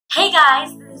Hey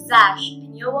guys, this is Ash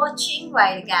and you're watching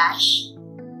WriterGAsh.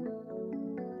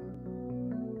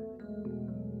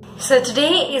 So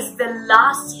today is the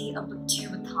last day of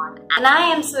Booktube-a-thon and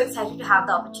I am so excited to have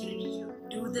the opportunity to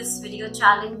do this video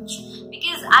challenge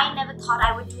because I never thought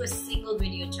I would do a single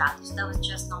video challenge. That was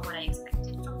just not what I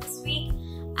expected from this week,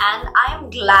 and I am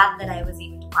glad that I was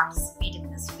able to participate in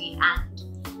this week.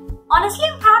 And honestly,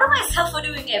 I'm proud of myself for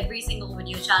doing every single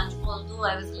video challenge, although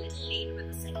I was a little late with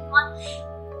the second one.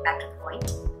 Back to the point.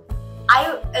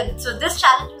 So this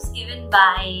challenge was given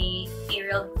by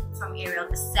Ariel from Ariel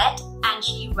Cassette, and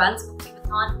she runs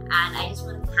Booktube-a-thon, and I just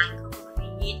want to thank her for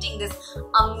creating this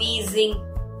amazing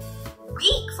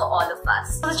week for all of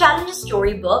us. So the challenge is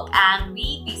storybook, and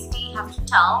we basically have to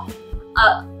tell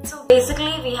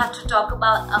we have to talk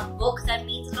about a book that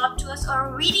means a lot to us or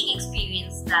a reading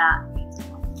experience that means a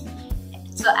lot.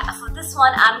 So for this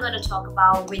one, I'm going to talk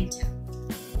about winter.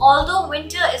 Although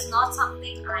winter is not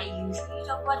something I usually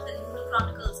talk about, the Lunar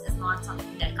Chronicles is not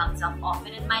something that comes up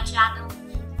often in my channel.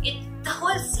 The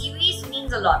whole series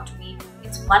means a lot to me.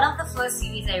 It's one of the first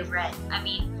series I read. I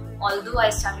mean, although I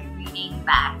started reading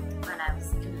back when I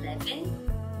was 11,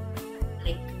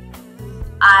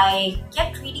 I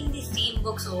kept reading the same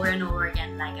books over and over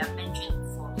again, like I've mentioned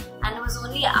before. And it was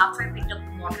only after I picked up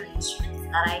Mortal Instruments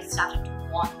that I started to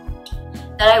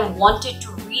I wanted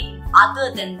to read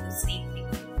other than the same thing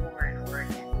over and over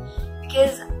again.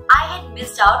 Because I had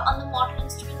missed out on the Mortal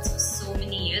Instruments for so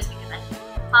many years because I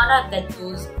found out that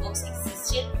those books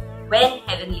existed when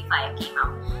Heavenly Fire came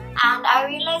out. And I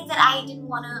realized that I didn't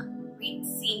want to read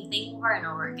the same thing over and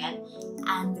over again.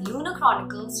 And the Lunar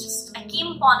Chronicles, I came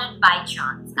upon it by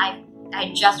chance. I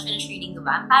had just finished reading the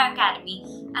Vampire Academy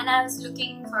and I was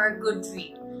looking for a good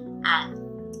read. And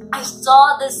I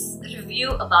saw this review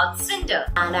about Cinder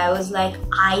and I was like,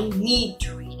 I need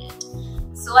to read it.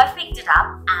 So I picked it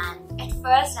up, and at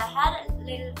first I had a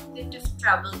little bit of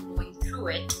trouble going through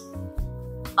it.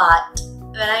 But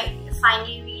when I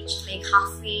finally reached the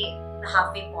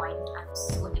halfway point, I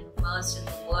was so immersed in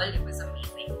the world, it was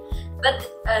amazing. But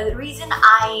the reason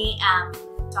I am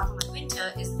talking about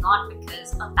winter is not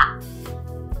because of that.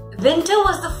 Winter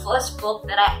was the first book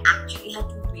that I actually had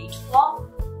to wait for.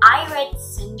 I read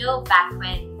Cinder back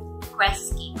when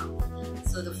Quest came out.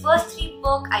 So the first 3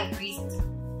 books I breezed through.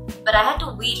 But I had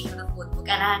to wait for the 4th book,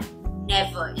 and I had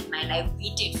never in my life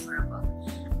waited for a book.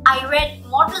 I read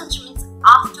Mortal Instruments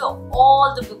after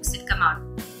all the books had come out.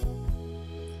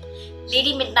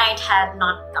 Lady Midnight had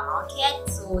not come out yet,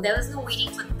 so there was no waiting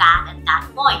for that at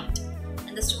that point.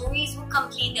 And the stories were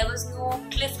complete, there was no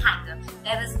cliffhanger,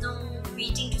 there was no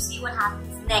waiting to see what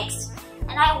happens next.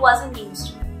 And I wasn't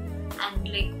used to it.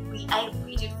 And I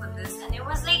waited for this, and it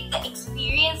was like the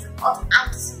experience of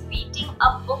anticipating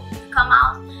a book to come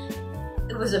out.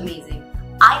 It was amazing.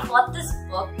 I bought this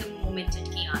book the moment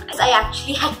it came out. I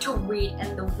actually had to wait,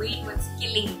 and the wait was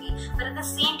killing me. But at the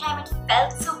same time, it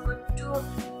felt so good to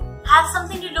have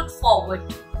something to look forward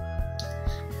to.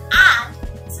 And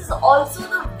this is also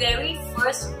the very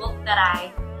first book that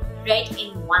I read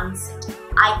in one sitting.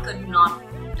 I could not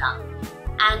put it down.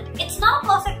 And it's not a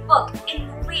perfect book. In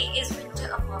no way is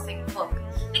Winter a perfect book.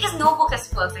 Because no book is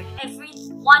perfect.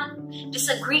 Everyone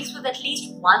disagrees with at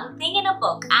least one thing in a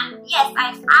book. And yes,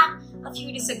 I've had a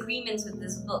few disagreements with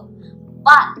this book.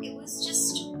 But it was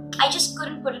I just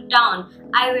couldn't put it down.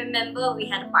 I remember we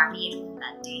had a party at home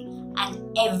that day,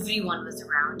 and everyone was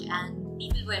around, and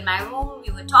people were in my room,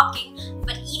 we were talking.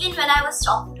 But even when I was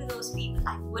talking to those people,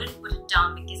 I wouldn't put it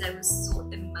down because I was so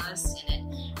immersed in it.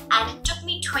 And it took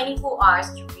me 24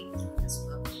 hours to read through this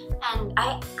book. And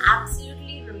I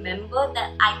absolutely remember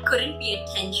that I couldn't pay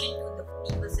attention to the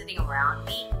people sitting around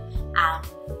me. And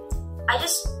I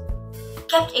just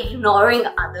kept ignoring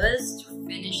others to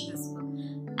finish this book.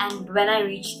 And when I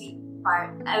reached the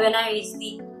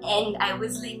end, I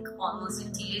was almost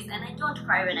in tears. And I don't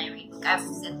cry when I read book. I've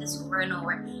said this over and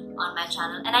over on my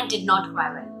channel, and I did not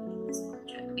cry when reading this book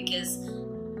because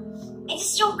I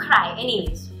just don't cry.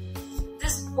 Anyways,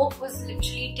 this book was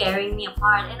literally tearing me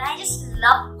apart, and I just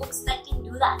love books that can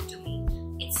do that to me.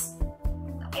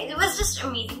 It was just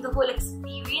amazing. The whole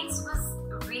experience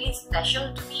was really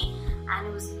special to me, and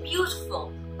it was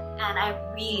beautiful, and I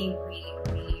really, really,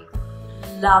 really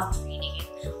loved reading it.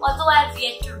 Although I have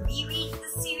yet to reread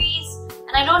the series,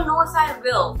 and I don't know if I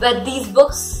will, but these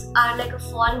books are like a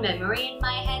fond memory in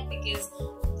my head because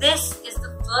this is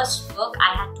the first book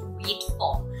I had to wait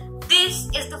for. This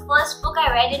is the first book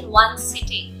I read in one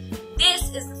sitting.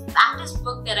 This is the fattest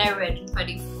book that I read in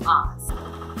 24 hours.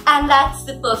 And that's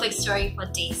the perfect story for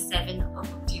day 7 of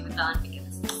Booktube-a-thon because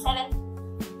it's the 7th.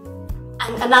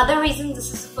 And another reason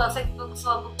this is a perfect book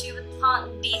for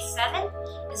Booktube-a-thon day 7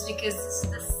 is because this is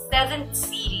the 7th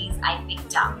series I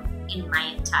picked up in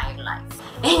my entire life.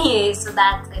 Anyway, so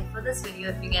that's it for this video.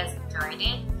 If you guys enjoyed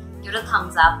it, give it a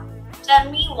thumbs up. Tell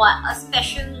me what a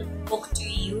special book to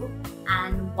you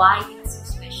and why it's so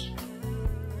special.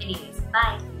 Anyways,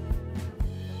 bye.